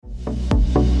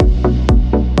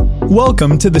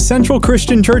Welcome to the Central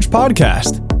Christian Church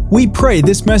podcast. We pray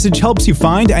this message helps you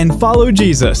find and follow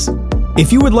Jesus.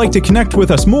 If you would like to connect with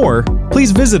us more,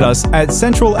 please visit us at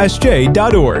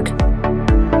centralsj.org.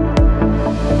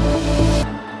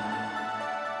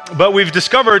 But we've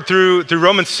discovered through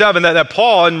Romans 7 that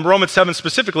Paul, in Romans 7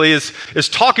 specifically, is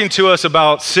talking to us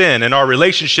about sin and our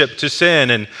relationship to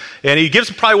sin. And he gives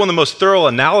probably one of the most thorough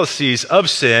analyses of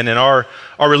sin and our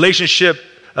relationship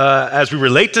as we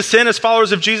relate to sin as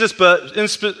followers of Jesus, but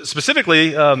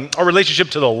specifically our relationship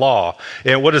to the law.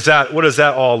 And what does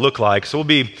that all look like? So we'll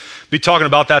be talking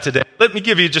about that today. Let me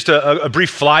give you just a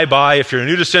brief flyby if you're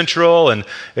new to Central, and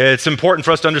it's important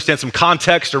for us to understand some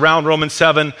context around Romans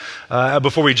 7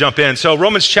 before we jump in. So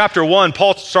Romans chapter 1,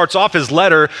 Paul starts off his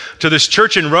letter to this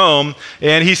church in Rome,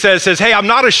 and he says, hey, I'm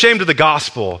not ashamed of the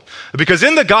gospel, because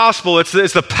in the gospel, it's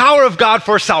the power of God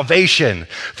for salvation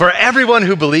for everyone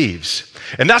who believes.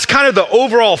 And that's kind of the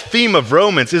overall theme of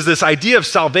Romans, is this idea of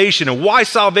salvation and why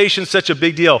salvation is such a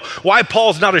big deal, why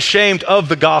Paul's not ashamed of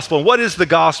the gospel, and what is the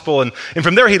gospel. And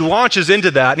from there, he launches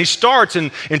into that. And he starts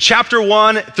in chapter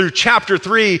 1 through chapter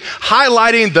 3,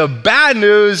 highlighting the bad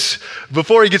news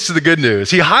before he gets to the good news.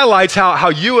 He highlights how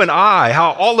you and I,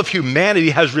 how all of humanity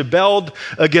has rebelled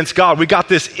against God. We got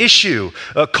this issue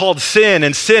called sin,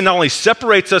 and sin not only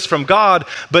separates us from God,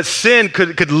 but sin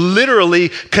could literally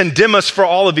condemn us for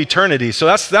all of eternity. So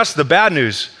that's the bad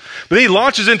news. But then he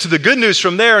launches into the good news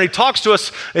from there, and he talks to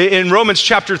us in Romans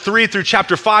chapter 3 through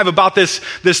chapter 5 about this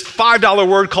 $5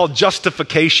 word called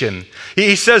justification.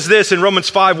 He says this in Romans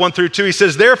 5, 1 through 2. He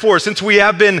says, therefore, since we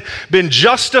have been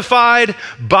justified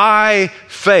by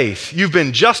faith. You've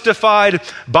been justified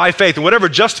by faith. And whatever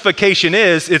justification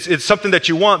is, it's something that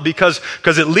you want because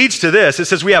it leads to this. It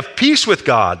says we have peace with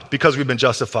God because we've been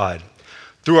justified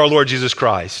through our Lord Jesus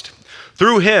Christ.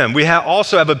 Through him, we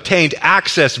also have obtained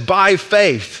access by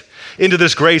faith into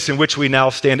this grace in which we now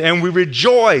stand, and we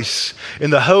rejoice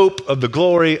in the hope of the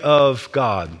glory of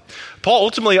God. Paul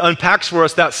ultimately unpacks for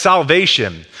us that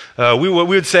salvation. What we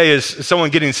would say is someone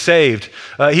getting saved.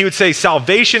 He would say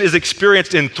salvation is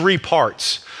experienced in three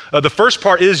parts. The first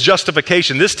part is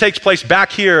justification. This takes place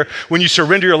back here when you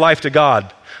surrender your life to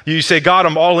God. You say, God,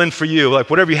 I'm all in for you.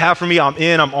 Like whatever you have for me, I'm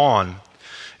in, I'm on.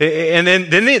 And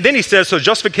then he says, so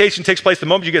justification takes place the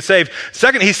moment you get saved.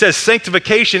 Second, he says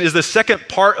sanctification is the second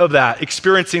part of that,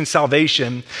 experiencing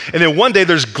salvation. And then one day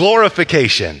there's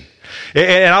glorification.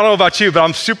 And I don't know about you, but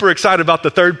I'm super excited about the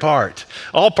third part.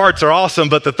 All parts are awesome,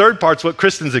 but the third part's what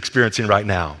Kristen's experiencing right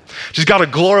now. She's got a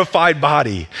glorified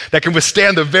body that can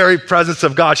withstand the very presence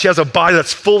of God. She has a body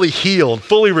that's fully healed,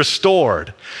 fully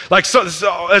restored. Like, so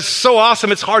it's so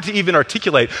awesome, it's hard to even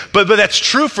articulate. But that's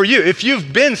true for you. If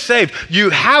you've been saved, you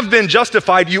have been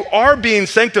justified, you are being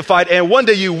sanctified, and one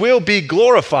day you will be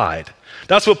glorified.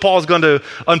 That's what Paul's going to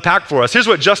unpack for us. Here's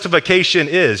what justification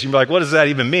is. You're like, what does that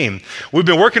even mean? We've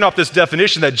been working off this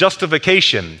definition that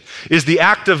justification is the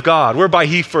act of God whereby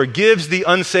he forgives the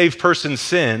unsaved person's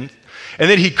sin, and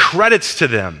then he credits to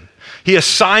them, he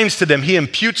assigns to them, he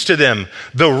imputes to them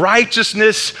the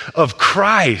righteousness of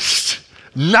Christ.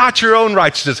 Not your own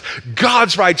righteousness,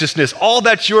 God's righteousness. All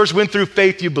that's yours when through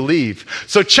faith you believe.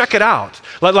 So check it out.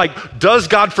 Like, does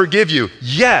God forgive you?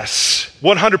 Yes,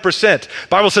 100%.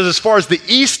 Bible says as far as the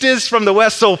east is from the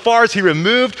west, so far as he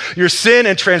removed your sin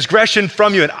and transgression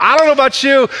from you. And I don't know about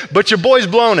you, but your boy's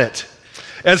blown it.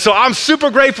 And so I'm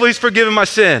super grateful he's forgiven my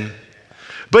sin.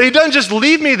 But he doesn't just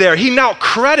leave me there. He now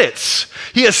credits.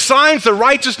 He assigns the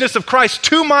righteousness of Christ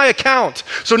to my account.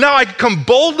 So now I can come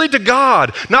boldly to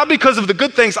God, not because of the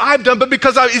good things I've done, but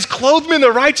because he's clothed me in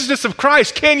the righteousness of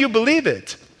Christ. Can you believe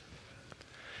it?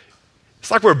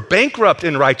 It's like we're bankrupt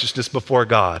in righteousness before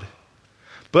God.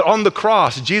 But on the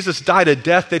cross, Jesus died a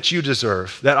death that you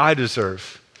deserve, that I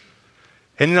deserve.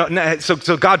 And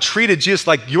so God treated Jesus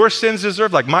like your sins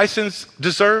deserve, like my sins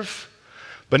deserve.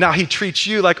 But now he treats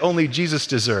you like only Jesus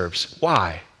deserves.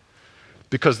 Why?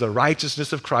 Because the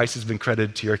righteousness of Christ has been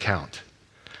credited to your account.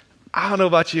 I don't know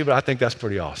about you, but I think that's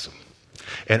pretty awesome.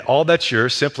 And all that's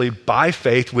yours simply by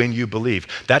faith when you believe.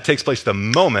 That takes place the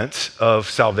moment of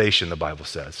salvation, the Bible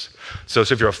says. So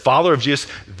if you're a follower of Jesus,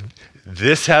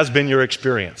 this has been your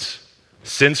experience.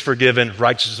 Sins forgiven,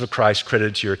 righteousness of Christ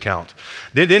credited to your account.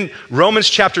 Then in Romans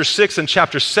chapter 6 and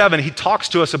chapter 7, he talks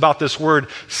to us about this word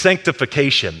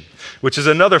sanctification. which is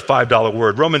another $5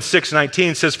 word. Romans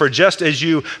 6:19 says, for just as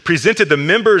you presented the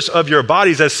members of your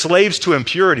bodies as slaves to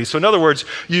impurity. So in other words,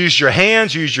 you used your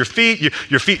hands, you used your feet.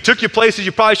 Your feet took you places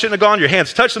you probably shouldn't have gone. Your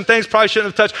hands touched some things probably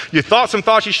shouldn't have touched. You thought some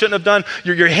thoughts you shouldn't have done.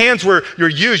 Your hands were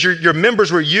used, your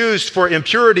members were used for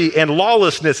impurity and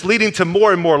lawlessness, leading to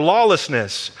more and more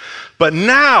lawlessness. But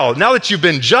now that you've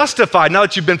been justified, now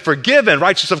that you've been forgiven,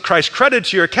 righteousness of Christ credited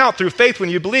to your account through faith when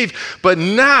you believe, but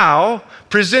now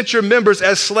present your members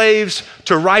as slaves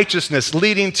to righteousness,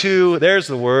 leading to, there's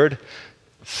the word,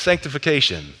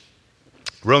 sanctification.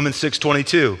 Romans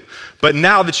 6:22. But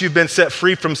now that you've been set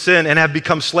free from sin and have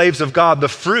become slaves of God, the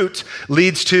fruit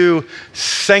leads to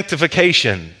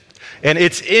sanctification, and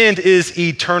its end is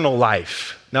eternal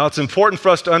life. Now, it's important for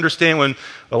us to understand when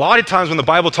a lot of times when the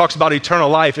Bible talks about eternal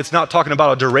life, it's not talking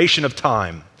about a duration of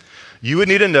time. You would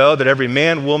need to know that every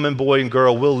man, woman, boy, and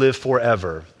girl will live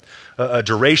forever. A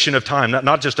duration of time,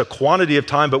 not just a quantity of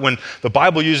time, but when the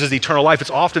Bible uses eternal life,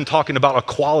 it's often talking about a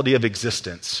quality of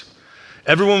existence.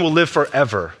 Everyone will live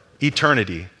forever,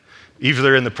 eternity,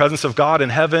 either in the presence of God in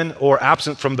heaven or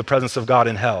absent from the presence of God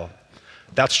in hell.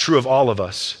 That's true of all of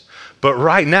us. But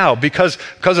right now, because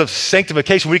of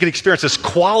sanctification, we can experience this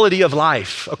quality of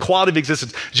life, a quality of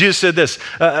existence. Jesus said this,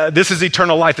 this is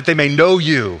eternal life, that they may know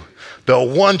you, the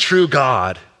one true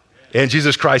God, and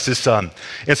Jesus Christ, his son.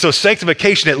 And so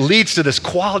sanctification, it leads to this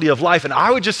quality of life. And I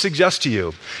would just suggest to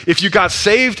you, if you got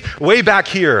saved way back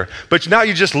here, but now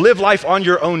you just live life on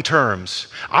your own terms,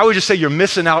 I would just say you're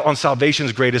missing out on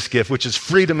salvation's greatest gift, which is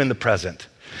freedom in the present.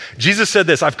 Jesus said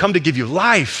this, I've come to give you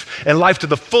life and life to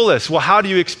the fullest. Well, how do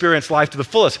you experience life to the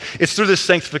fullest? It's through this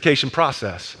sanctification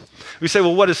process. We say,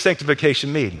 well, what does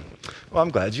sanctification mean? Well, I'm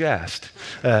glad you asked.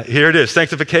 Here it is,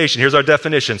 sanctification. Here's our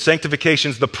definition. Sanctification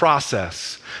is the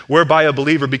process whereby a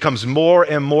believer becomes more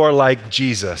and more like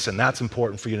Jesus, and that's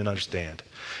important for you to understand.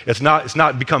 It's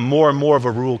not become more and more of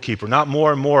a rule keeper, not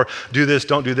more and more do this,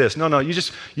 don't do this. No, you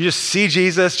just see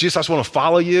Jesus. Jesus, I just want to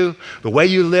follow you. The way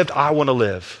you lived, I want to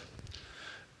live.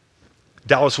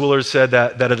 Dallas Willard said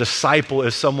that a disciple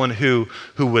is someone who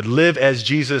would live as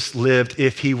Jesus lived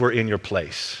if he were in your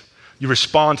place. You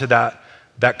respond to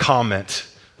that comment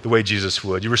the way Jesus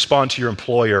would. You respond to your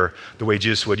employer the way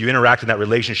Jesus would. You interact in that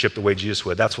relationship the way Jesus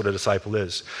would. That's what a disciple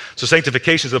is. So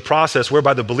sanctification is the process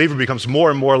whereby the believer becomes more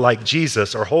and more like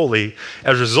Jesus or holy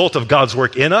as a result of God's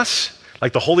work in us.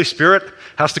 Like the Holy Spirit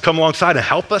has to come alongside and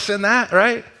help us in that,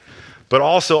 right? But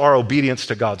also our obedience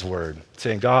to God's word,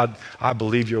 saying, God, I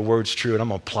believe your word's true and I'm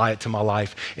gonna apply it to my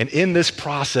life. And in this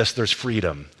process, there's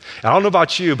freedom. And I don't know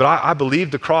about you, but I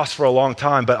believed the cross for a long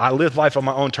time, but I lived life on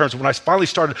my own terms. When I finally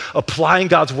started applying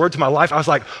God's word to my life, I was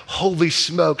like, holy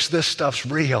smokes, this stuff's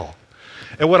real.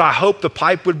 And what I hoped the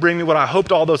pipe would bring me, what I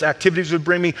hoped all those activities would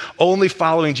bring me, only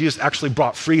following Jesus actually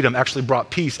brought freedom, actually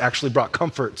brought peace, actually brought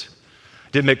comfort.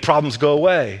 Didn't make problems go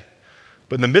away.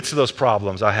 But in the midst of those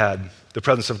problems, I had the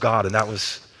presence of God, and that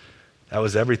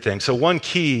was everything. So one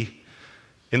key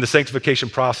in the sanctification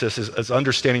process is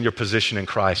understanding your position in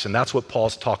Christ, and that's what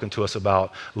Paul's talking to us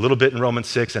about a little bit in Romans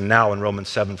 6 and now in Romans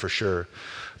 7 for sure.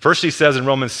 First, he says in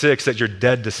Romans 6 that you're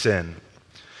dead to sin.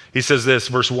 He says this,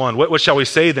 verse 1, what shall we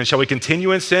say then? Shall we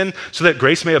continue in sin so that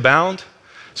grace may abound?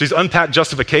 So he's unpacked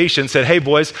justification, said, hey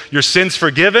boys, your sin's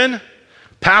forgiven,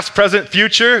 past, present,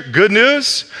 future, good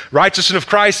news. Righteousness of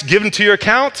Christ given to your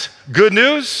account, good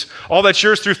news. All that's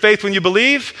yours through faith when you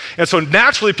believe. And so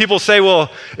naturally people say,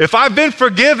 well, if I've been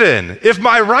forgiven, if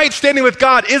my right standing with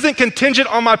God isn't contingent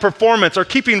on my performance or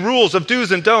keeping rules of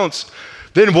do's and don'ts,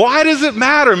 then why does it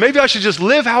matter? Maybe I should just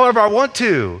live however I want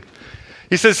to.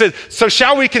 He says, so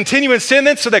shall we continue in sin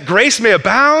then so that grace may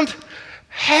abound?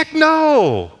 Heck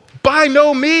no. By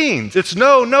no means. It's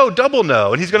no, double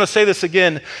no. And he's going to say this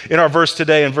again in our verse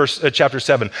today in chapter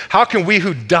 7. How can we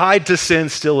who died to sin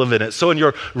still live in it? So in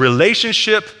your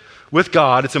relationship with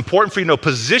God, it's important for you to know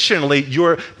positionally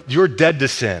you're dead to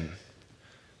sin.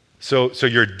 So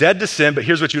you're dead to sin, but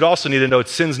here's what you'd also need to know,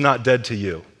 sin's not dead to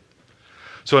you.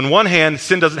 So on one hand,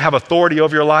 sin doesn't have authority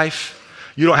over your life.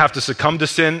 You don't have to succumb to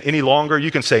sin any longer. You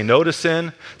can say no to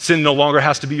sin. Sin no longer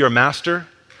has to be your master.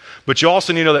 But you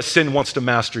also need to know that sin wants to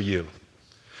master you.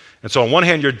 And so on one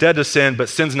hand, you're dead to sin, but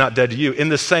sin's not dead to you. In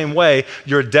the same way,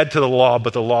 you're dead to the law,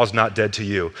 but the law's not dead to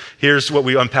you. Here's what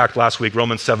we unpacked last week,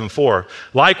 Romans 7:4.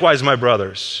 Likewise, my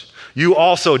brothers, you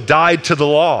also died to the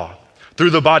law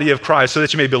through the body of Christ, so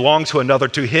that you may belong to another,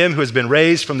 to him who has been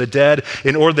raised from the dead,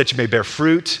 in order that you may bear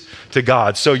fruit to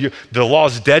God. So the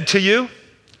law's dead to you,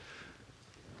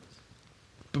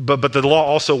 but the law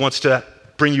also wants to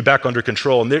bring you back under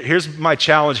control. And here's my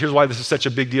challenge. Here's why this is such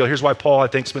a big deal. Here's why Paul, I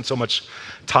think, spent so much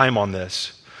time on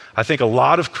this. I think a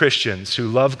lot of Christians who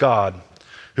love God,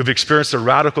 who've experienced the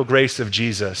radical grace of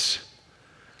Jesus.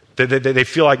 They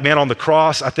feel like, man, on the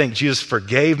cross, I think Jesus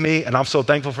forgave me, and I'm so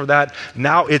thankful for that.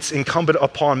 Now it's incumbent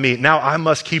upon me. Now I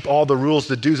must keep all the rules,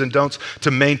 the do's and don'ts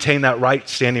to maintain that right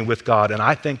standing with God. And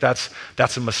I think that's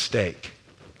a mistake.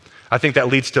 I think that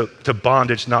leads to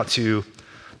bondage, not to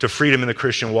freedom in the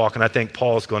Christian walk. And I think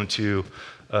Paul is going to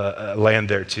land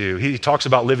there too. He talks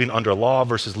about living under law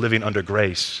versus living under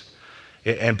grace.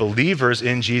 And believers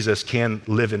in Jesus can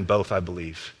live in both, I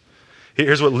believe.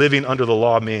 Here's what living under the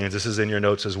law means. This is in your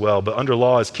notes as well. But under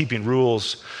law is keeping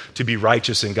rules to be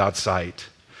righteous in God's sight.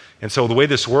 And so the way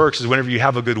this works is whenever you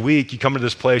have a good week, you come to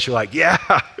this place, you're like, yeah,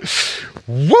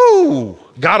 woo,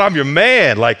 God, I'm your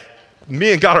man. Like,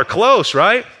 me and God are close,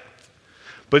 right?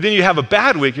 But then you have a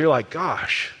bad week, you're like,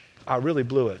 gosh, I really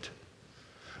blew it.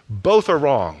 Both are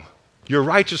wrong. Your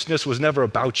righteousness was never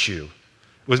about you.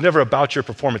 It was never about your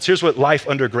performance. Here's what life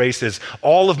under grace is.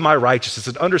 All of my righteousness,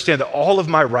 and understand that all of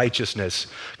my righteousness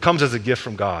comes as a gift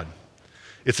from God.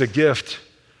 It's a gift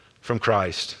from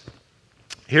Christ.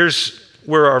 Here's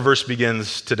where our verse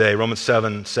begins today. Romans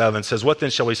 7:7 says, what then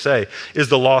shall we say? Is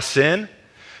the law sin?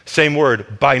 Same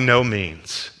word, by no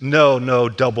means. No,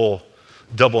 double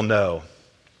no.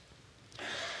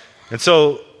 And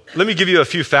so let me give you a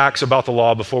few facts about the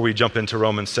law before we jump into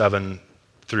Romans 7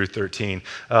 through 13.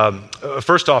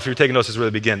 First off, if you're taking notes, this is where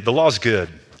they begin. The law is good.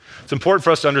 It's important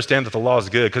for us to understand that the law is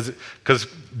good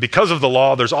because of the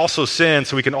law, there's also sin,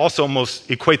 so we can also almost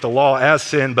equate the law as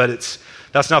sin, but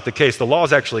that's not the case. The law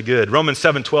is actually good. Romans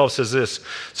 7:12 says this,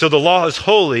 so the law is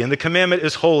holy, and the commandment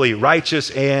is holy, righteous,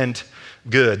 and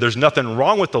good. There's nothing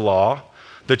wrong with the law.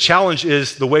 The challenge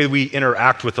is the way we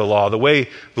interact with the law, the way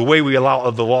we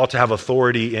allow the law to have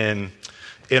authority in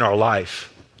our life.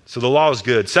 So the law is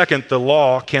good. Second, the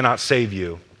law cannot save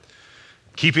you.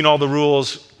 Keeping all the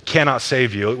rules cannot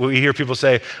save you. We hear people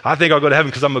say, I think I'll go to heaven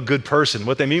because I'm a good person.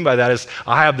 What they mean by that is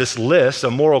I have this list, a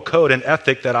moral code and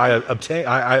ethic that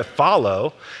I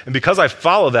follow, and because I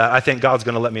follow that, I think God's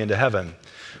going to let me into heaven.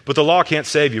 But the law can't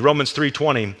save you. Romans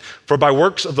 3:20, for by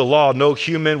works of the law, no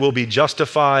human will be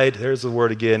justified, there's the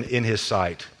word again, in his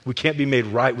sight. We can't be made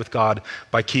right with God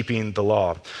by keeping the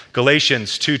law.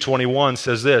 Galatians 2:21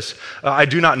 says this, I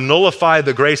do not nullify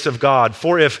the grace of God,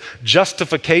 for if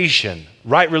justification,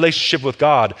 right relationship with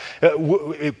God,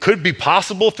 it could be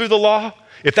possible through the law,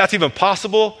 if that's even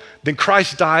possible, then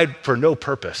Christ died for no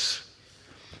purpose.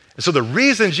 And so the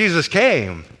reason Jesus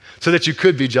came so that you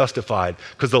could be justified,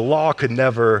 because the law could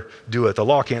never do it. The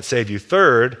law can't save you.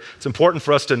 Third, it's important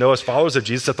for us to know as followers of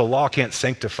Jesus that the law can't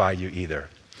sanctify you either.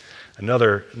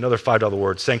 Another $5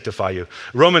 word, sanctify you.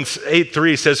 Romans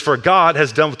 8:3 says, for God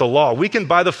has done what the law, weakened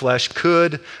by the flesh,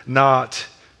 could not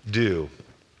do.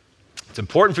 It's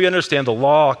important for you to understand the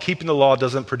law, keeping the law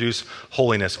doesn't produce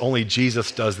holiness. Only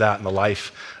Jesus does that in the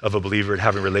life of a believer and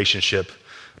having a relationship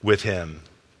with him.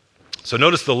 So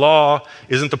notice the law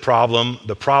isn't the problem.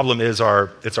 The problem is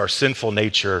it's our sinful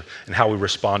nature and how we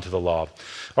respond to the law.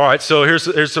 All right, so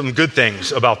here's some good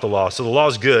things about the law. So the law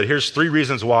is good. Here's 3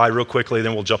 reasons why, real quickly,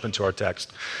 then we'll jump into our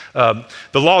text. The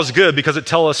law is good because it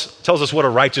tells us what a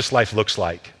righteous life looks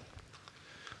like.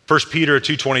 1 Peter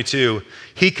 2:22,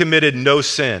 he committed no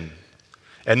sin,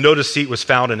 and no deceit was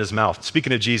found in his mouth.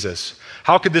 Speaking of Jesus,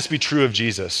 how could this be true of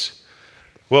Jesus?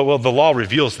 Well, the law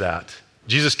reveals that.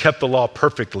 Jesus kept the law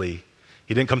perfectly.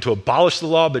 He didn't come to abolish the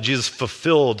law, but Jesus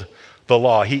fulfilled the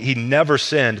law. He never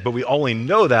sinned, but we only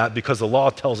know that because the law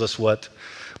tells us what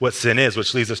sin is,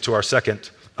 which leads us to our second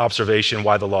observation,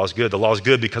 why the law is good. The law is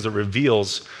good because it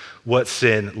reveals what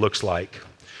sin looks like.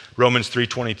 Romans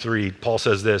 3:23, Paul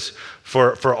says this,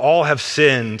 for all have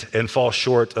sinned and fall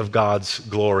short of God's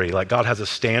glory. Like God has a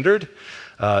standard,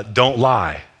 don't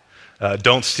lie,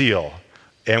 don't steal,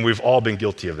 and we've all been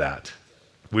guilty of that.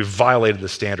 We've violated the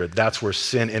standard. That's where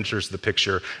sin enters the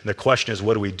picture. And the question is,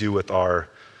 what do we do with our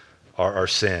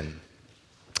sin?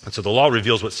 And so the law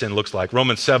reveals what sin looks like.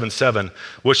 Romans 7:7,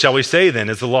 what shall we say then?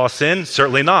 Is the law sin?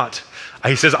 Certainly not.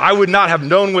 He says, I would not have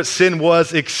known what sin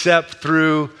was except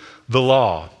through the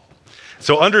law.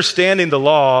 So understanding the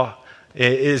law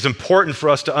is important for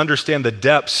us to understand the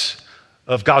depths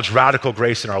of God's radical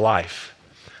grace in our life.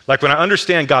 Like when I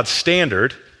understand God's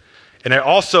standard, and I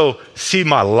also see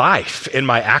my life and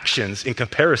my actions in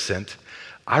comparison,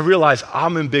 I realize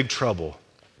I'm in big trouble.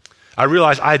 I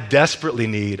realize I desperately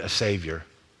need a Savior.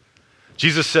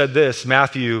 Jesus said this,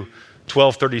 Matthew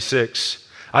 12:36,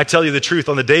 I tell you the truth,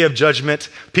 on the day of judgment,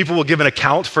 people will give an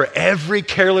account for every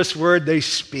careless word they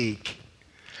speak.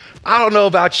 I don't know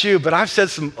about you, but I've said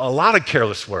a lot of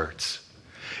careless words.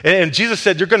 And Jesus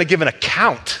said, you're going to give an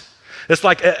account. It's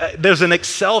like there's an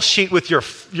Excel sheet with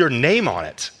your name on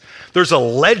it. There's a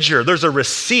ledger, there's a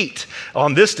receipt.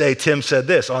 On this day, Tim said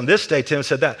this. On this day, Tim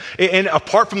said that. And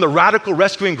apart from the radical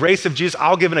rescuing grace of Jesus,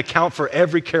 I'll give an account for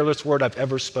every careless word I've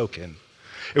ever spoken.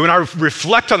 And when I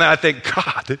reflect on that, I think,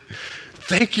 God,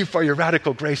 thank you for your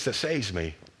radical grace that saves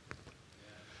me.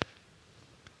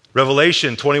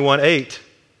 Revelation 21:8.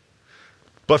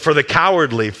 But for the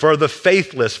cowardly, for the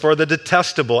faithless, for the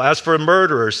detestable, as for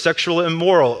murderers, sexual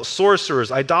immoral, sorcerers,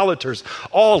 idolaters,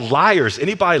 all liars.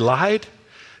 Anybody lied?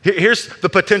 Here's the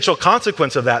potential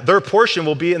consequence of that. Their portion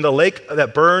will be in the lake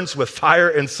that burns with fire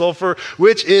and sulfur,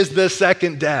 which is the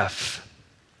second death.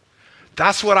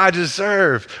 That's what I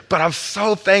deserve. But I'm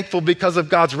so thankful because of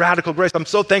God's radical grace. I'm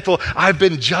so thankful I've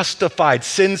been justified,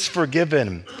 sins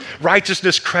forgiven,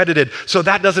 righteousness credited. So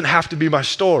that doesn't have to be my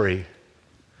story.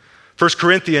 1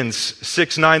 Corinthians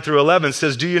 6:9-11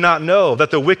 says, do you not know that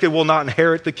the wicked will not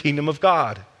inherit the kingdom of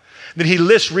God? Then he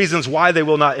lists reasons why they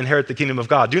will not inherit the kingdom of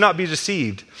God. Do not be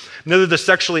deceived. Neither the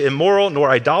sexually immoral, nor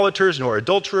idolaters, nor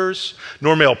adulterers,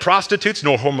 nor male prostitutes,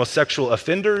 nor homosexual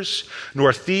offenders,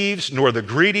 nor thieves, nor the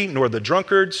greedy, nor the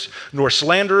drunkards, nor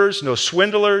slanderers, nor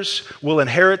swindlers will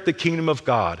inherit the kingdom of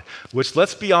God. Which,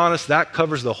 let's be honest, that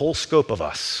covers the whole scope of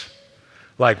us.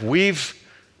 Like, we've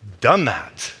done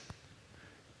that.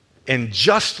 And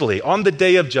justly, on the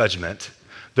day of judgment,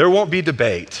 there won't be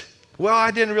debate. Well,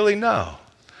 I didn't really know.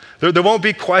 There won't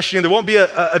be questioning. There won't be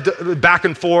a back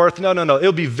and forth. No.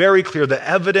 It'll be very clear. The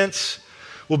evidence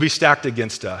will be stacked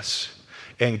against us.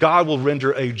 And God will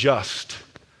render a just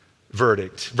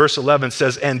verdict. Verse 11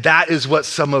 says, and that is what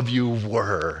some of you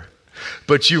were.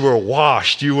 But you were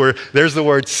washed. There's the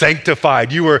word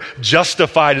sanctified. You were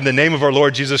justified in the name of our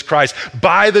Lord Jesus Christ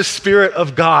by the Spirit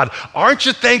of God. Aren't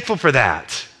you thankful for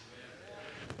that?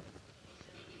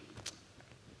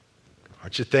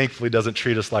 Aren't you thankful he doesn't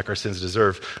treat us like our sins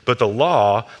deserve? But the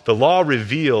law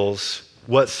reveals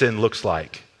what sin looks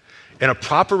like. And a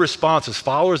proper response as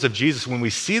followers of Jesus, when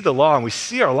we see the law and we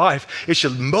see our life, it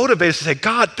should motivate us to say,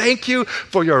 God, thank you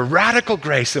for your radical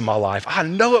grace in my life. I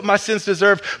know what my sins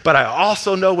deserve, but I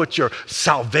also know what your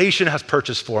salvation has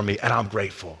purchased for me, and I'm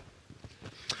grateful.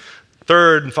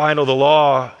 Third and final, the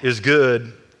law is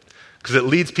good because it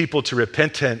leads people to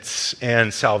repentance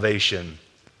and salvation.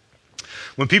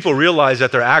 When people realize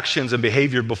that their actions and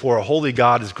behavior before a holy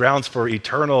God is grounds for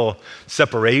eternal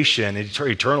separation and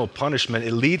eternal punishment,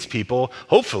 it leads people,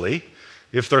 hopefully,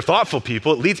 if they're thoughtful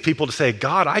people, it leads people to say,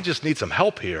 God, I just need some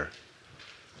help here.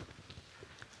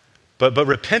 But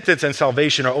repentance and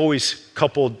salvation are always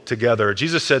coupled together.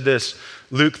 Jesus said this,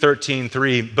 Luke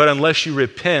 13:3, but unless you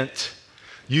repent,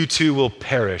 you too will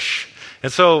perish.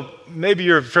 And so maybe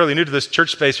you're fairly new to this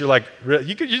church space. You're like,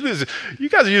 you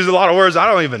guys are using a lot of words I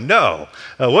don't even know.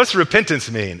 What's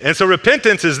repentance mean? And so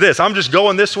repentance is this. I'm just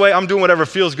going this way. I'm doing whatever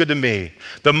feels good to me.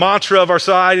 The mantra of our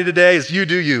society today is you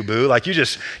do you, boo. Like you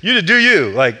just do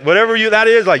you. Like whatever that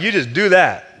is, like you just do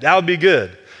that. That would be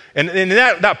good. And in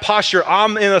that posture,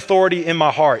 I'm in authority in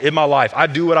my heart, in my life. I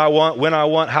do what I want, when I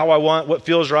want, how I want, what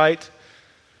feels right.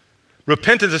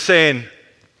 Repentance is saying,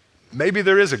 maybe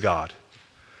there is a God.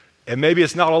 And maybe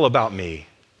it's not all about me,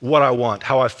 what I want,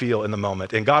 how I feel in the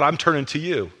moment. And God, I'm turning to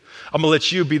you. I'm going to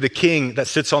let you be the king that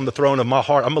sits on the throne of my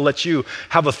heart. I'm going to let you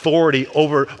have authority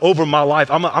over my life.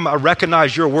 I'm going to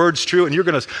recognize your word's true, and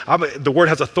the word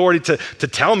has authority to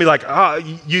tell me, like,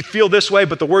 you feel this way,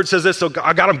 but the word says this, so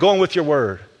God, I'm going with your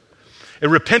word.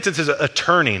 And repentance is a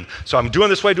turning. So I'm doing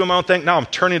this way, doing my own thing. Now I'm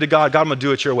turning to God. God, I'm going to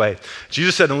do it your way.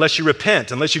 Jesus said, unless you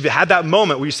repent, unless you've had that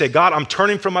moment where you say, God, I'm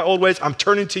turning from my old ways. I'm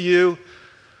turning to you.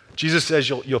 Jesus says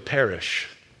you'll perish.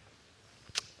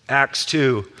 Acts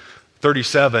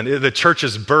 2:37. The church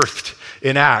is birthed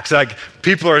in Acts. Like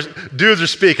dudes are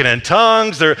speaking in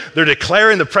tongues. They're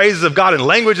declaring the praises of God in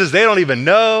languages they don't even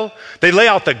know. They lay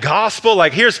out the gospel.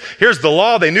 Like here's the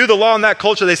law. They knew the law in that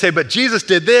culture. They say, but Jesus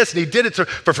did this and he did it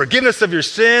for forgiveness of your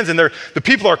sins. And the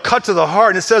people are cut to the heart.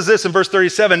 And it says this in verse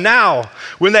 37. Now,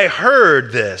 when they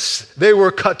heard this, they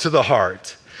were cut to the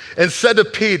heart and said to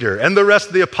Peter and the rest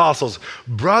of the apostles,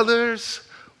 brothers,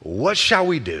 what shall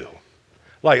we do?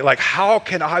 Like, how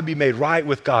can I be made right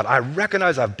with God? I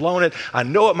recognize I've blown it. I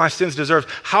know what my sins deserve.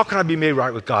 How can I be made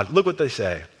right with God? Look what they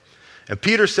say. And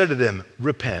Peter said to them,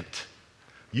 repent.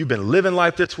 You've been living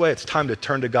life this way. It's time to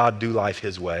turn to God, do life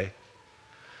his way.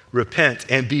 Repent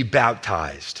and be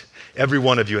baptized, every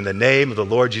one of you, in the name of the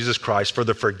Lord Jesus Christ for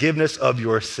the forgiveness of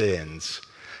your sins.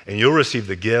 And you'll receive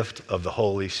the gift of the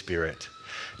Holy Spirit.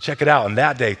 Check it out. On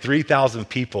that day, 3,000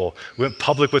 people went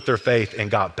public with their faith and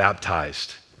got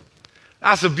baptized.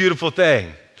 That's a beautiful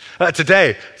thing.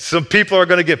 Today, some people are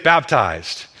going to get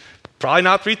baptized. Probably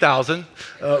not 3,000,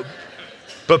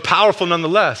 but but powerful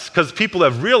nonetheless, because people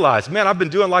have realized, man, I've been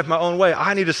doing life my own way.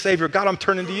 I need a Savior. God, I'm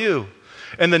turning to you.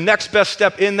 And the next best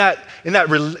step in that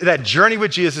journey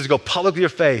with Jesus is to go public with your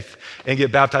faith and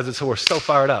get baptized. And so we're so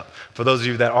fired up for those of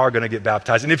you that are going to get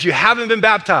baptized. And if you haven't been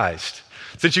baptized,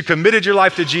 since you committed your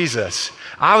life to Jesus,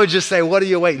 I would just say, what are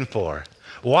you waiting for?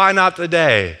 Why not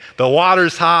today? The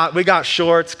water's hot. We got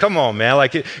shorts. Come on, man.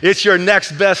 Like it's your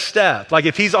next best step. Like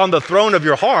if he's on the throne of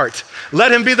your heart,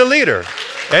 let him be the leader.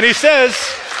 And he says,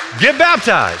 get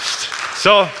baptized.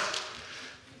 So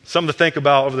something to think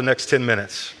about over the next 10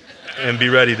 minutes and be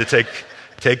ready to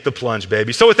take the plunge,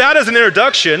 baby. So with that as an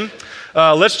introduction,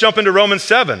 let's jump into Romans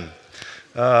 7.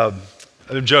 I'm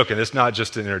joking. It's not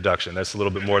just an introduction. That's a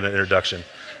little bit more than an introduction.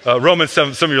 Romans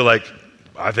 7, some of you are like,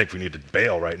 I think we need to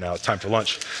bail right now. It's time for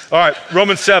lunch. All right,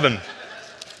 Romans 7.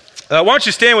 Why don't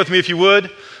you stand with me if you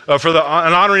would for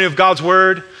an honoring of God's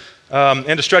word and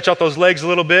to stretch out those legs a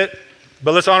little bit.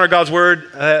 But let's honor God's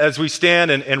word as we stand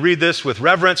and read this with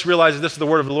reverence, realize that this is the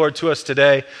word of the Lord to us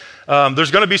today. There's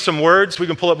going to be some words. We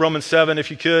can pull up Romans 7 if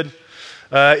you could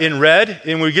in red.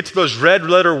 And when we get to those red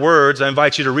letter words, I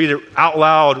invite you to read it out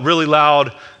loud,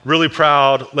 really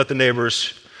proud. Let the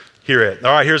neighbors hear it.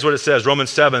 All right, here's what it says, Romans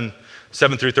 7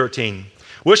 through 13.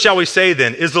 What shall we say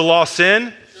then? Is the law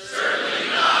sin? Certainly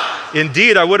not.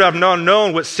 Indeed, I would have not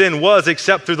known what sin was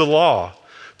except through the law.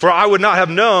 For I would not have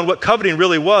known what coveting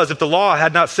really was if the law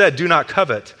had not said, do not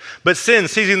covet. But sin,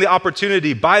 seizing the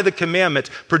opportunity by the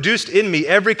commandment, produced in me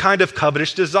every kind of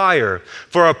covetous desire.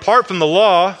 For apart from the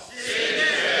law, Sin is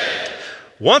dead.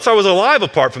 Once I was alive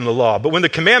apart from the law, but when the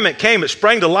commandment came, it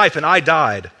sprang to life and I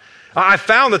died. I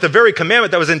found that the very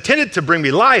commandment that was intended to bring me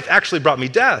life actually brought me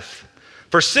death.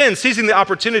 For sin, seizing the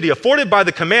opportunity afforded by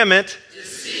the commandment,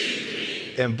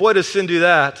 deceived me. And boy, does sin do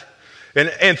that.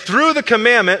 And through the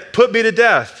commandment, put me to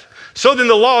death. So then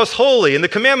the law is holy, and the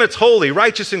commandment's holy,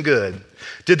 righteous, and good.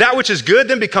 Did that which is good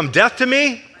then become death to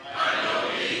me? By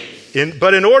no means.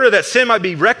 But in order that sin might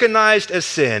be recognized as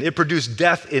sin, it produced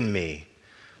death in me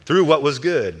through what was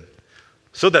good,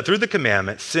 so that through the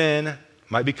commandment, sin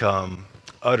might become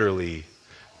utterly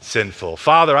sinful.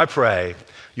 Father, I pray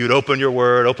you would open your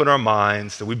word, open our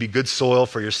minds, that we'd be good soil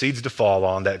for your seeds to fall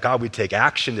on, that God, we'd take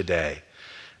action today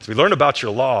as we learn about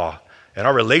your law and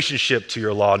our relationship to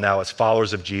your law now as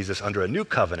followers of Jesus under a new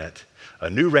covenant, a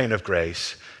new reign of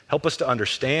grace. Help us to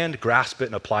understand, grasp it,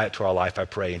 and apply it to our life, I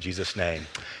pray in Jesus' name.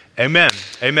 Amen.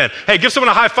 Amen. Hey, give someone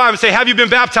a high five and say, have you been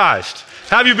baptized?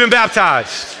 Have you been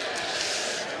baptized?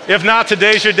 If not,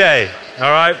 today's your day,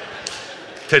 all right?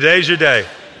 Today's your day.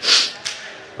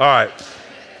 All right.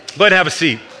 Go ahead and have a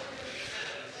seat.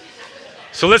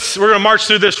 So we're going to march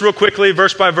through this real quickly,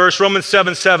 verse by verse. Romans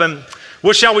 7:7.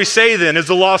 What shall we say then? Is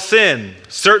the law sin?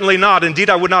 Certainly not. Indeed,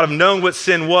 I would not have known what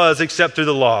sin was except through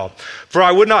the law. For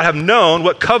I would not have known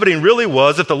what coveting really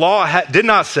was if the law did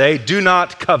not say, do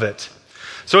not covet.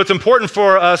 So it's important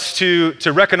for us to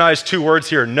recognize two words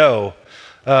here, know.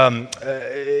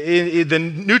 The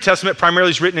New Testament primarily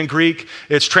is written in Greek.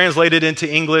 It's translated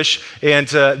into English. And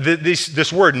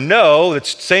this word know,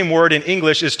 it's the same word in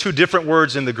English, is two different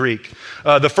words in the Greek.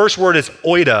 The first word is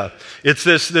oida. It's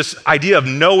this idea of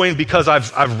knowing because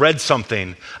I've read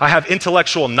something. I have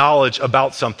intellectual knowledge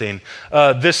about something.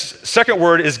 This second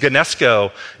word is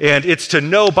gnesko, and it's to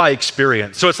know by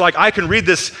experience. So it's like I can read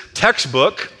this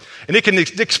textbook, and it can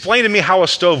explain to me how a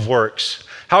stove works,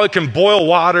 how it can boil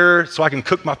water so I can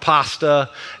cook my pasta,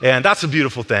 and that's a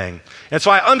beautiful thing. And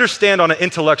so I understand on an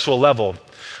intellectual level.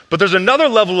 But there's another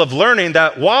level of learning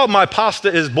that while my pasta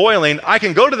is boiling, I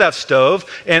can go to that stove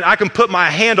and I can put my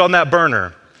hand on that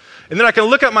burner. And then I can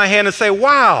look at my hand and say,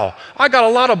 wow, I got a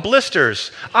lot of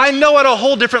blisters. I know at a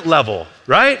whole different level,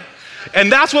 right?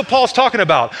 And that's what Paul's talking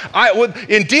about.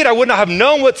 Indeed, I would not have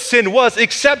known what sin was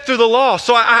except through the law.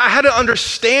 So I had an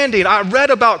understanding. I read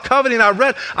about coveting.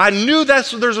 I knew there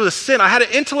was a sin. I had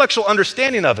an intellectual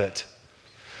understanding of it.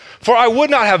 For I would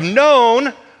not have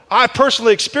known, I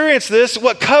personally experienced this,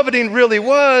 what coveting really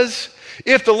was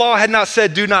if the law had not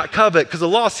said do not covet, because the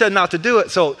law said not to do it.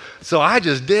 So I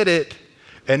just did it.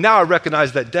 And now I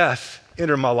recognize that death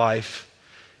entered my life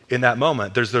in that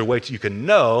moment. There's the way you can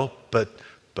know, but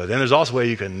then there's also a way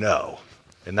you can know.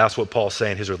 And that's what Paul's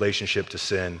saying his relationship to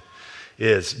sin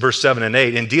is. Verse 7 and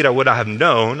 8, indeed, I would not have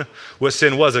known what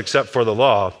sin was except for the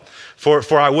law. For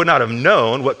I would not have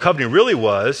known what coveting really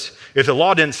was if the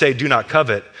law didn't say do not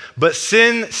covet. But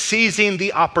sin seizing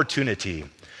the opportunity.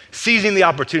 Seizing the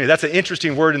opportunity. That's an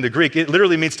interesting word in the Greek. It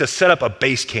literally means to set up a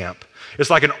base camp. It's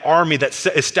like an army that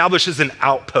establishes an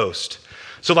outpost.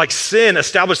 So like sin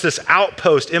established this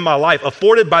outpost in my life,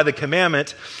 afforded by the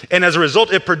commandment, and as a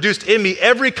result, it produced in me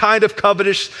every kind of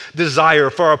covetous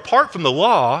desire. For apart from the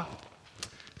law,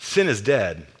 Sin is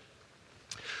dead.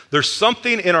 There's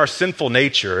something in our sinful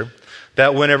nature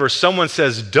that whenever someone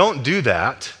says, don't do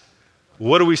that,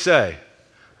 what do we say?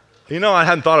 I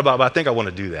hadn't thought about it, but I think I want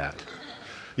to do that.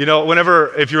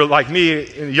 If you're like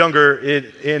me, younger,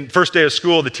 in first day of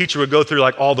school, the teacher would go through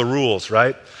like all the rules,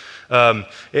 right? And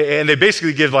they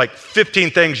basically give like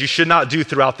 15 things you should not do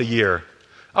throughout the year.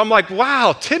 I'm like,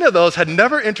 wow, 10 of those had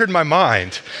never entered my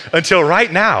mind until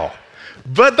right now.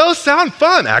 But those sound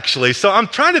fun, actually. So I'm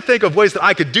trying to think of ways that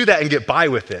I could do that and get by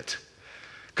with it.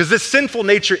 Because this sinful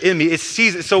nature in me, it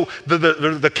sees it. So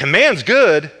the command's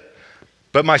good,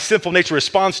 but my sinful nature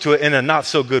responds to it in a not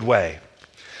so good way.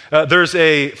 There's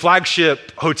a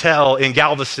flagship hotel in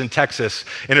Galveston, Texas,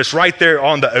 and it's right there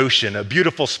on the ocean, a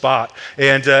beautiful spot.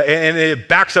 And it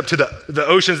backs up to the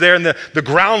ocean's there, and the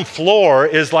ground floor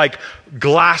is like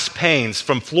glass panes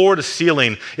from floor to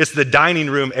ceiling. It's the dining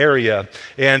room area.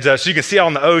 And so you can see out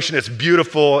on the ocean, it's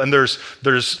beautiful, and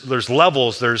there's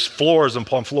levels, there's floors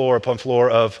upon floor upon floor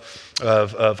of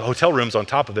hotel rooms on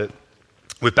top of it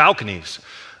with balconies.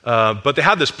 But they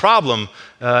had this problem.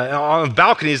 On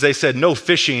balconies, they said no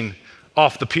fishing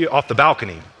off the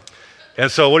balcony.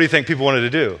 And so what do you think people wanted to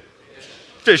do?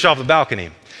 Fish off the balcony.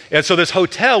 And so this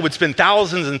hotel would spend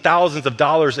thousands and thousands of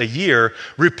dollars a year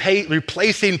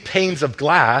replacing panes of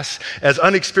glass as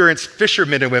unexperienced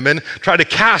fishermen and women try to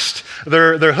cast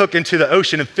their hook into the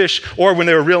ocean and fish, or when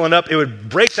they were reeling up, it would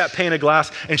break that pane of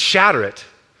glass and shatter it.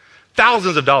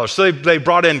 Thousands of dollars. So they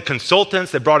brought in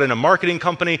consultants, they brought in a marketing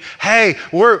company. Hey,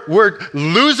 we're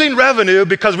losing revenue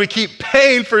because we keep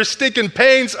paying for stinking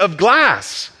panes of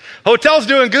glass. Hotel's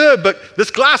doing good, but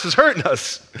this glass is hurting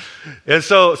us. And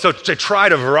so they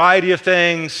tried a variety of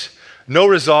things, no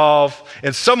resolve.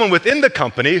 And someone within the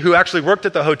company who actually worked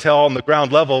at the hotel on the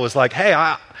ground level was like,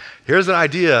 hey, here's an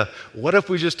idea. What if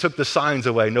we just took the signs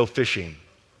away, no fishing,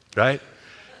 right?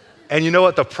 And you know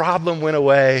what? The problem went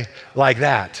away like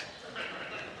that.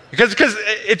 Because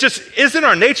it just isn't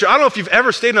our nature. I don't know if you've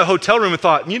ever stayed in a hotel room and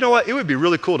thought, you know what, it would be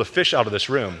really cool to fish out of this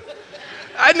room.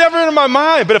 I'd never entered my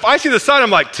mind, but if I see the sign,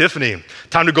 I'm like, Tiffany,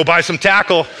 time to go buy some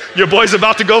tackle. Your boy's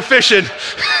about to go fishing.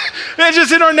 It's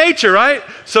just in our nature, right?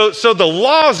 So the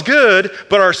law's good,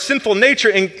 but our sinful nature,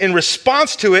 in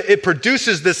response to it, it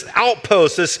produces this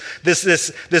outpost,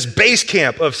 this base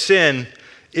camp of sin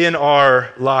in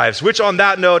our lives, which on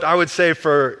that note, I would say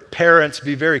for parents,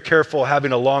 be very careful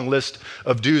having a long list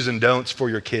of do's and don'ts for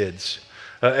your kids.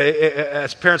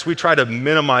 As parents, we try to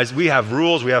minimize, we have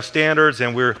rules, we have standards,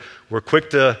 and we're quick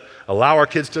to allow our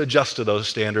kids to adjust to those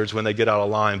standards when they get out of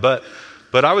line. But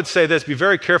I would say this, be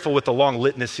very careful with the long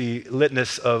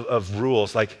litness of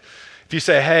rules. Like if you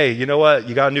say, hey, you know what,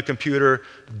 you got a new computer,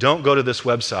 don't go to this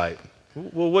website.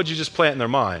 Well, what'd you just plant in their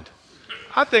mind?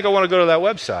 I think I want to go to that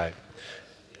website.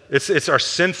 It's our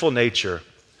sinful nature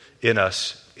in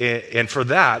us. And for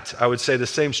that, I would say the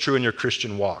same's true in your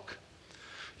Christian walk.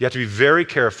 You have to be very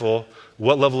careful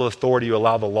what level of authority you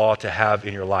allow the law to have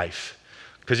in your life.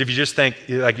 Because if you just think,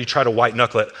 like you try to white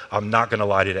knuckle it, I'm not going to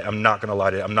lie today, I'm not going to lie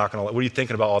today, I'm not going to lie. What are you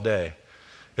thinking about all day?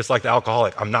 It's like the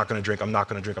alcoholic, I'm not going to drink, I'm not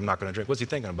going to drink, I'm not going to drink. What's he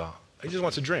thinking about? He just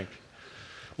wants to drink.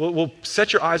 Well,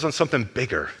 set your eyes on something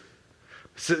bigger.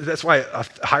 So that's why a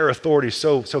higher authority is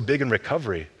so big in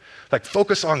recovery. Like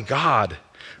focus on God.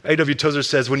 A.W. Tozer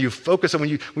says, when you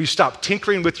stop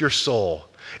tinkering with your soul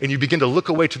and you begin to look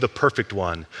away to the perfect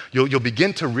one, you'll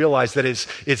begin to realize that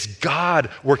it's God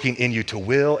working in you to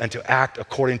will and to act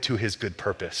according to his good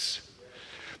purpose.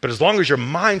 But as long as your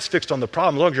mind's fixed on the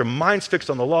problem, as long as your mind's fixed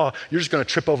on the law, you're just going to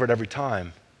trip over it every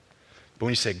time. But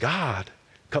when you say, God,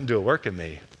 come do a work in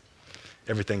me,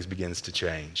 everything begins to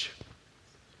change.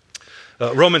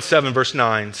 Romans 7 verse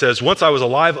 9 says, once I was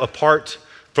alive apart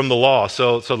from the law.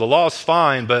 So the law is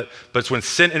fine, but it's when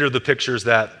sin entered the pictures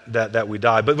that we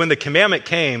die. But when the commandment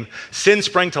came, sin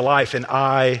sprang to life and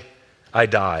I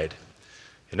died.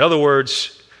 In other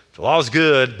words, the law is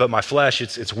good, but my flesh,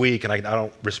 it's weak and I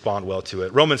don't respond well to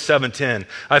it. Romans 7:10,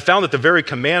 I found that the very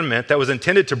commandment that was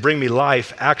intended to bring me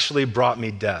life actually brought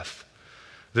me death.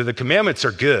 The commandments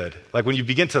are good. Like when you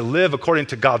begin to live according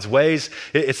to God's ways,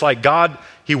 it's like God,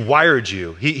 he wired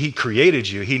you. He created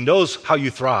you. He knows how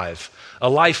you thrive. A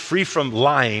life free from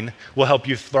lying will help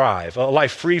you thrive. A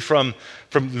life free from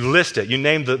list it. You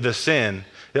name the sin.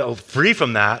 Free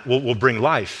from that will bring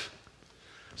life.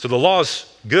 So the law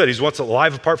is good. He's once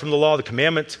alive apart from the law. The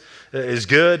commandment is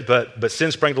good, but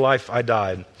sin sprang to life. I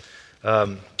died.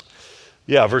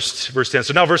 Verse 10.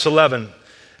 So now verse 11.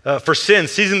 For sin,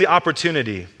 seizing the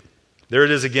opportunity. There it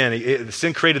is again.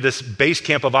 Sin created this base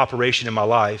camp of operation in my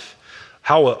life.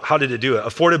 How did it do it?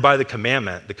 Afforded by the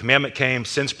commandment. The commandment came,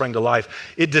 sin sprang to life.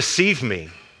 It deceived me.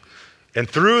 And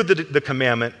through the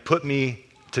commandment, put me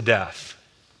to death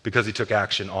because he took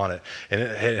action on it.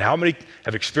 And how many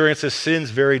have experienced this? Sin's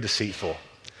very deceitful.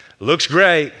 Looks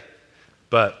great,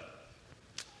 but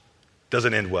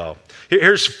doesn't end well.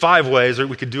 Here's 5 ways, or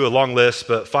we could do a long list,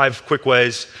 but 5 quick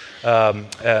ways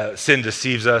sin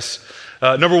deceives us.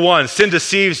 Number 1, sin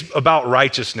deceives about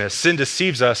righteousness. Sin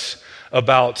deceives us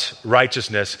about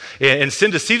righteousness. And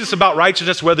sin deceives us about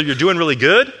righteousness whether you're doing really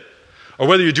good or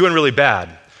whether you're doing really bad.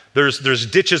 There's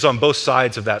ditches on both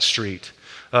sides of that street.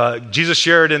 Jesus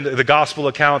shared in the gospel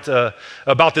account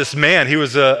about this man. He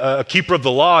was a keeper of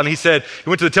the law, and he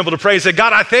went to the temple to pray. He said,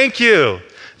 God, I thank you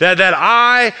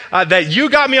that you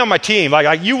got me on my team.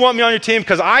 Like you want me on your team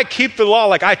because I keep the law.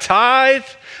 Like I tithe.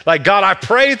 Like God, I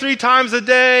pray 3 times a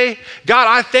day. God,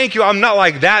 I thank you. I'm not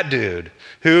like that dude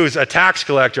who's a tax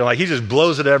collector. Like he just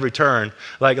blows it at every turn.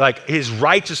 Like his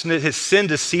righteousness, his sin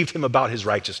deceived him about his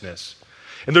righteousness.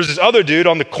 And there's this other dude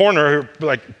on the corner,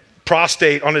 like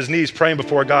prostrate on his knees, praying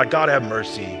before God, God have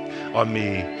mercy on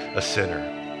me, a sinner.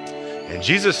 And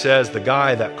Jesus says the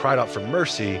guy that cried out for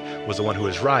mercy was the one who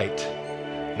was right,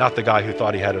 not the guy who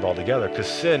thought he had it all together. Because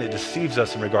sin, it deceives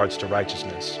us in regards to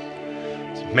righteousness.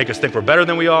 It can make us think we're better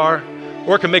than we are,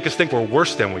 or it can make us think we're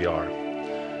worse than we are.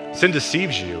 Sin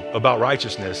deceives you about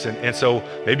righteousness. And so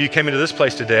maybe you came into this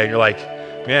place today and you're like,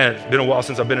 man, it's been a while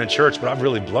since I've been in church, but I've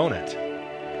really blown it.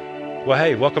 Well,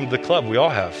 hey, welcome to the club. We all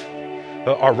have.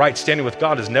 Our right standing with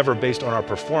God is never based on our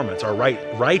performance. Our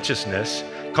righteousness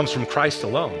comes from Christ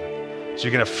alone. So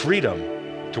you can have freedom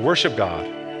to worship God,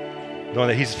 knowing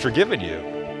that he's forgiven you.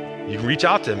 You can reach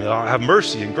out to him, have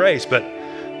mercy and grace, but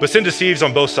sin deceives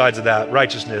on both sides of that.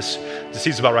 Righteousness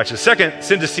deceives about righteousness. Second,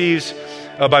 sin deceives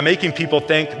by making people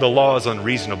think the law is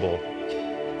unreasonable.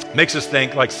 Makes us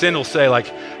think, like sin will say, like,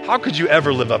 how could you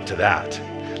ever live up to that?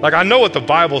 Like, I know what the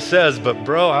Bible says, but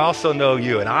bro, I also know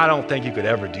you, and I don't think you could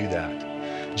ever do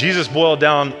that. Jesus boiled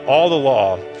down all the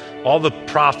law, all the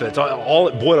prophets,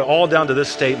 boiled it all down to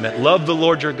this statement: love the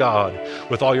Lord your God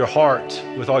with all your heart,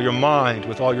 with all your mind,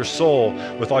 with all your soul,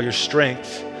 with all your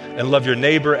strength, and love your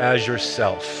neighbor as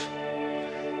yourself.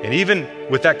 And even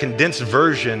with that condensed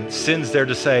version, sin's there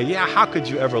to say, yeah, how could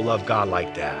you ever love God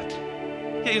like that?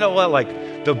 You know what?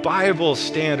 Like, the Bible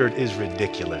standard is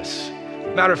ridiculous.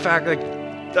 Matter of fact, like,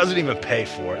 doesn't even pay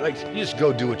for it. Like, you just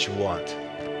go do what you want.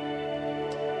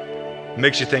 It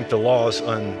makes you think the law is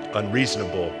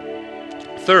unreasonable.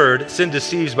 Third, sin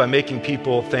deceives by making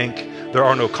people think there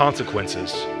are no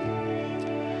consequences.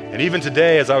 And even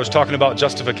today, as I was talking about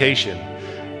justification,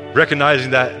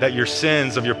 recognizing that your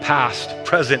sins of your past,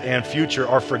 present, and future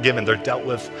are forgiven. They're dealt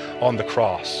with on the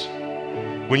cross.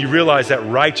 When you realize that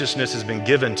righteousness has been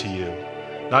given to you,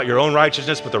 not your own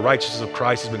righteousness, but the righteousness of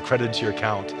Christ has been credited to your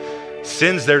account.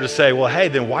 Sin's there to say, well, hey,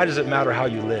 then why does it matter how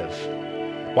you live?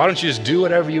 Why don't you just do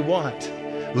whatever you want?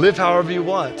 Live however you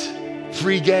want.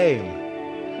 Free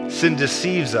game. Sin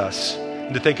deceives us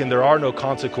into thinking there are no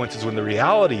consequences, when the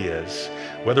reality is,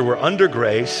 whether we're under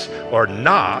grace or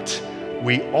not,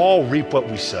 we all reap what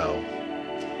we sow.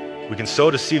 We can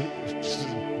sow to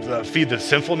feed the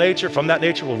sinful nature. From that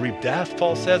nature, we'll reap death,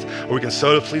 Paul says. Or we can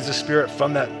sow to please the Spirit.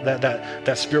 From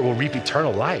that Spirit, we'll reap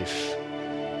eternal life.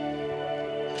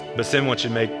 But sin wants you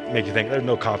to make you think there's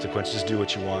no consequences. Just do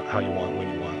what you want, how you want,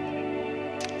 when you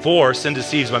want. 4, sin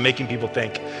deceives by making people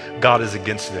think God is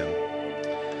against them.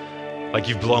 Like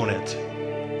you've blown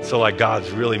it. So like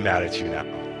God's really mad at you now.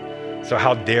 So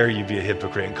how dare you be a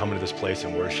hypocrite and come into this place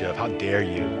and worship? How dare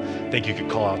you think you could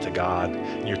call out to God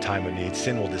in your time of need?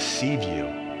 Sin will deceive you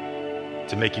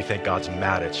to make you think God's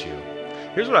mad at you.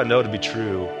 Here's what I know to be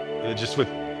true, just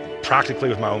practically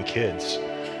with my own kids.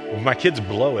 When my kids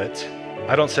blow it,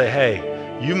 I don't say,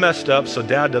 hey, you messed up, so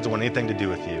dad doesn't want anything to do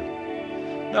with you.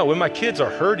 No, when my kids are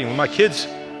hurting, when my kids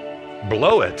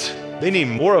blow it, they need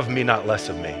more of me, not less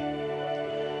of me.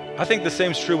 I think the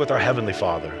same is true with our Heavenly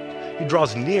Father. He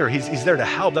draws near. He's there to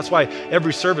help. That's why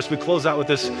every service we close out with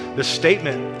this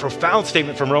statement, profound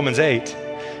statement from Romans 8.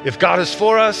 If God is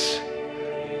for us,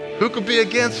 who could be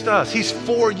against us? He's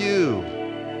for you.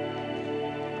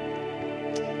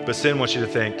 But sin wants you to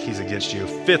think he's against you.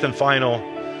 5th and final,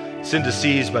 sin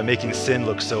deceives by making sin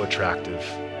look so attractive.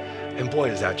 And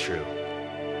boy, is that true.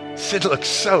 Sin looks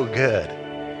so good.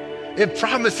 It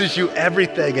promises you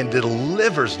everything and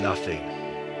delivers nothing.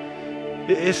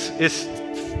 It's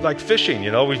like fishing,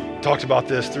 you know, we talked about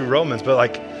this through Romans, but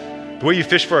like the way you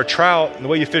fish for a trout and the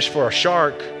way you fish for a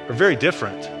shark are very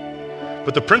different.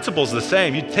 But the principle is the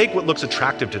same. You take what looks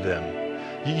attractive to them.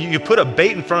 You put a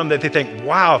bait in front of them that they think,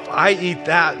 wow, if I eat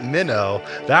that minnow,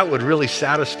 that would really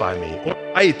satisfy me. Or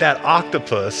if I eat that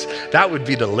octopus, that would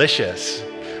be delicious.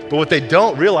 But what they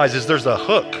don't realize is there's a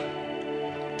hook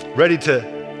ready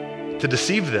to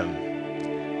deceive them.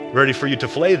 ready for you to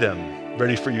fillet them,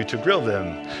 ready for you to grill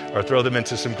them, or throw them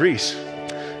into some grease,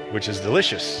 which is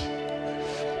delicious.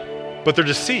 But they're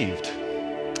deceived.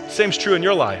 Same's true in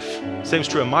your life. Same's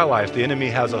true in my life. The enemy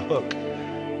has a hook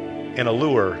and a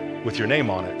lure with your name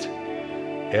on it.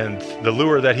 And the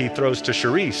lure that he throws to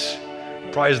Charisse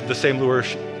probably isn't the same lure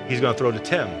he's going to throw to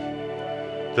Tim.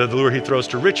 The lure he throws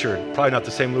to Richard, probably not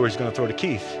the same lure he's going to throw to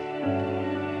Keith.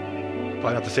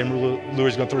 Probably not the same lure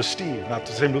he's going to throw to Steve. Not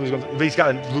the same lure he's going to, but he's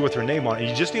got a lure with your name on it. And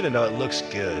you just need to know it looks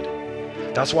good.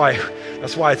 That's why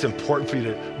it's important for you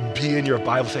to be in your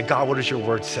Bible. Say, God, what does your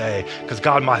word say? Because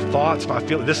God, my thoughts, my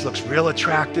feelings, this looks real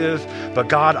attractive. But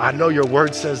God, I know your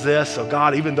word says this. So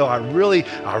God, even though I really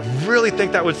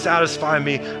think that would satisfy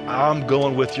me, I'm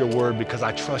going with your word because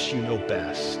I trust you know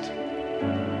best.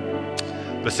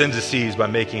 But sin deceives by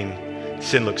making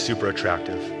sin look super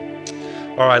attractive.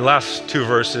 All right, last two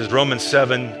verses, Romans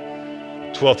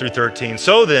 7, 12 through 13.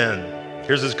 So then,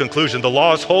 here's his conclusion. The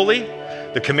law is holy.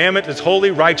 The commandment is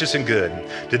holy, righteous, and good.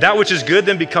 Did that which is good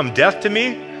then become death to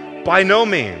me? By no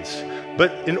means.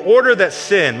 But in order that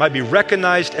sin might be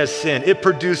recognized as sin, it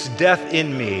produced death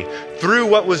in me through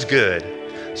what was good,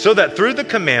 so that through the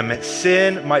commandment,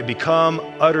 sin might become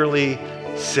utterly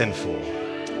sinful.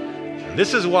 And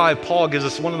this is why Paul gives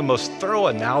us one of the most thorough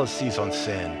analyses on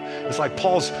sin. It's like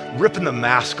Paul's ripping the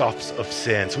mask off of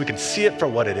sin so we can see it for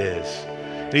what it is.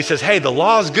 And he says, hey, the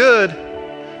law is good.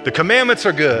 The commandments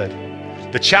are good.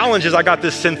 The challenge is I got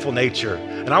this sinful nature,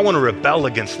 and I want to rebel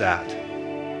against that.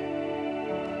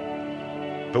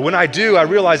 But when I do, I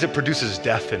realize it produces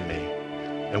death in me.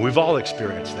 And we've all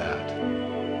experienced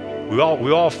that. We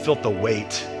all felt the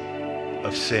weight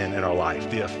of sin in our life,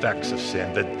 the effects of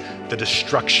sin, the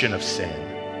destruction of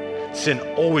sin. Sin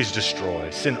always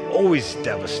destroys. Sin always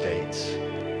devastates.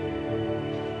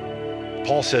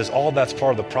 Paul says all that's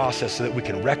part of the process so that we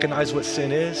can recognize what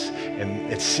sin is,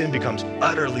 and sin becomes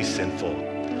utterly sinful.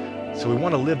 So we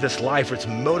want to live this life where it's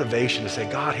motivation to say,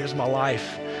 God, here's my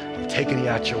life. I'm taking you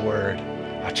at your word.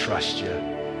 I trust you.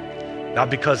 Not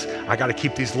because I got to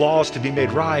keep these laws to be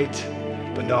made right,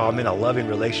 but no, I'm in a loving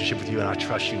relationship with you and I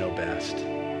trust you know best.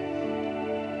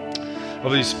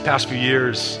 Over these past few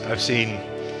years, I've seen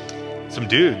some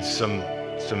dudes, some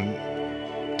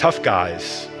tough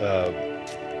guys,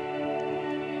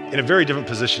 in a very different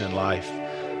position in life.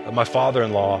 My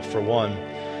father-in-law, for one,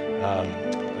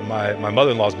 my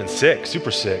mother-in-law's been sick,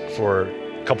 super sick, for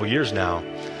a couple years now.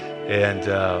 And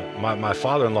my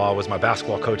father-in-law was my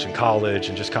basketball coach in college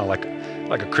and just kind of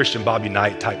like a Christian Bobby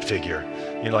Knight type figure.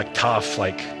 You know, like tough,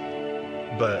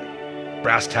 but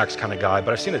brass tacks kind of guy.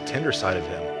 But I've seen a tender side of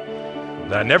him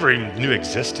that I never even knew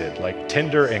existed. Like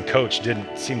tender and coach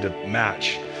didn't seem to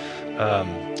match.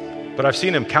 But I've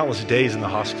seen him countless days in the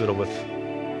hospital with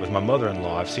my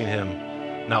mother-in-law. I've seen him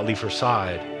not leave her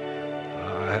side.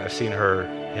 I've seen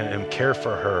him care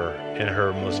for her in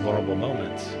her most vulnerable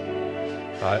moments.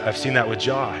 I've seen that with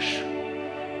Josh.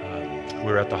 We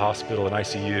were at the hospital in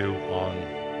ICU on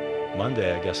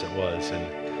Monday, I guess it was, and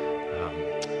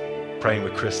praying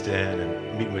with Kristen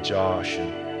and meeting with Josh.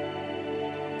 And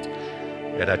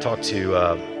I talked to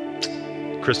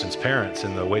Kristen's parents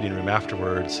in the waiting room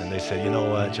afterwards, and they said, you know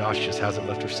what, Josh just hasn't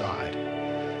left her side.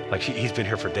 Like he's been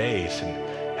here for days and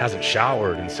hasn't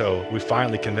showered. And so we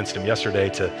finally convinced him yesterday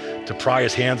to pry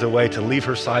his hands away, to leave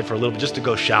her side for a little bit, just to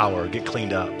go shower, get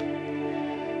cleaned up.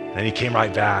 And he came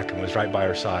right back and was right by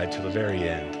her side to the very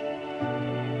end.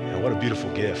 And what a beautiful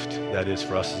gift that is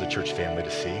for us as a church family to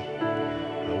see.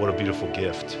 What a beautiful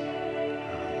gift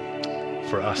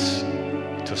for us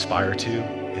to aspire to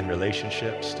in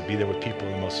relationships, to be there with people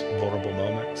in the most vulnerable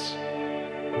moments.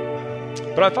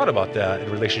 But I thought about that in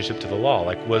relationship to the law.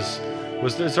 Like, is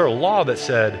there a law that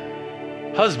said,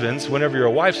 husbands, whenever your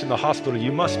wife's in the hospital,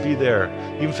 you must be there,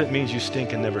 even if it means you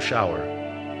stink and never shower?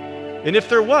 And if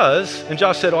there was, and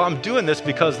Josh said, oh, I'm doing this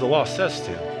because the law says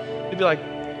to, you'd be like,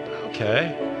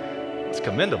 okay, it's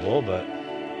commendable, but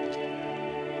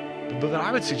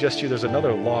I would suggest to you there's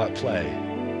another law at play.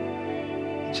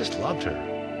 He just loved her.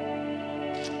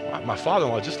 My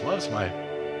father-in-law just loves my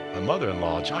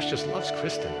mother-in-law. Josh just loves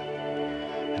Kristen.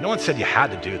 And no one said you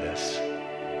had to do this,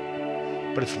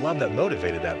 but it's love that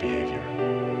motivated that behavior.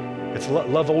 It's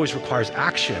love always requires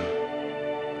action.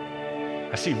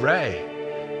 I see Ray.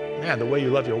 Man, the way you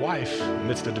love your wife in the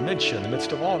midst of dementia, in the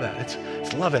midst of all that,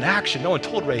 it's love in action. No one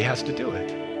told Ray he has to do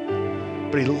it.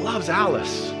 But he loves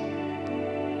Alice.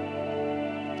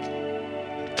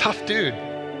 Tough dude.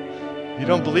 You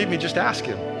don't believe me, just ask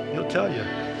him. He'll tell you.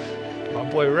 My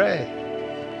boy Ray.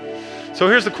 So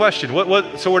here's the question.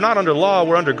 So we're not under law,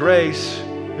 we're under grace.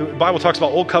 The Bible talks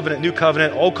about old covenant, new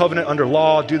covenant, old covenant under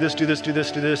law, do this, you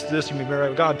may be right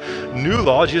with God. New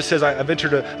law, Jesus says, I've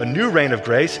entered a new reign of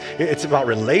grace. It's about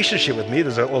relationship with me.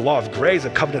 There's a law of grace, a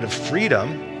covenant of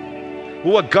freedom.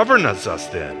 Well, what governs us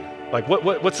then? Like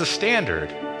what's the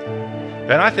standard?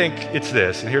 And I think it's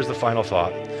this, and here's the final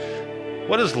thought.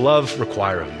 What does love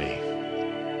require of me?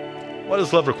 What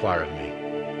does love require of me?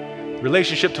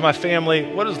 Relationship to my family,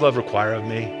 what does love require of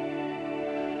me?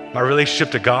 My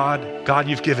relationship to God, God,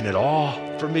 you've given it all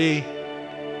for me.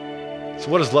 So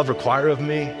what does love require of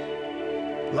me?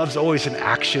 Love's always an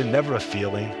action, never a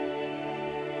feeling.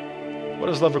 What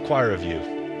does love require of you?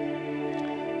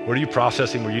 What are you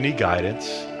processing where you need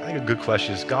guidance? I think a good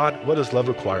question is, God, what does love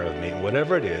require of me? And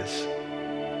whatever it is,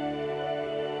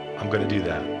 I'm going to do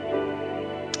that.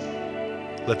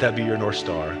 Let that be your North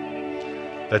Star.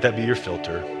 Let that be your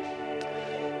filter.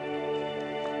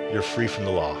 You're free from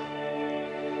the law.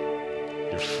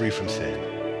 You're free from sin.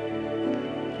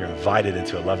 You're invited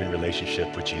into a loving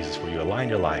relationship with Jesus where you align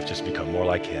your life, just become more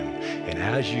like him. And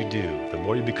as you do, the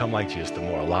more you become like Jesus, the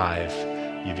more alive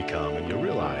you become. And you'll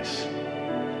realize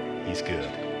he's good.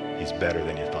 He's better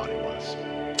than you thought he was.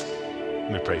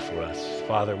 Let me pray for us.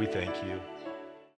 Father, we thank you.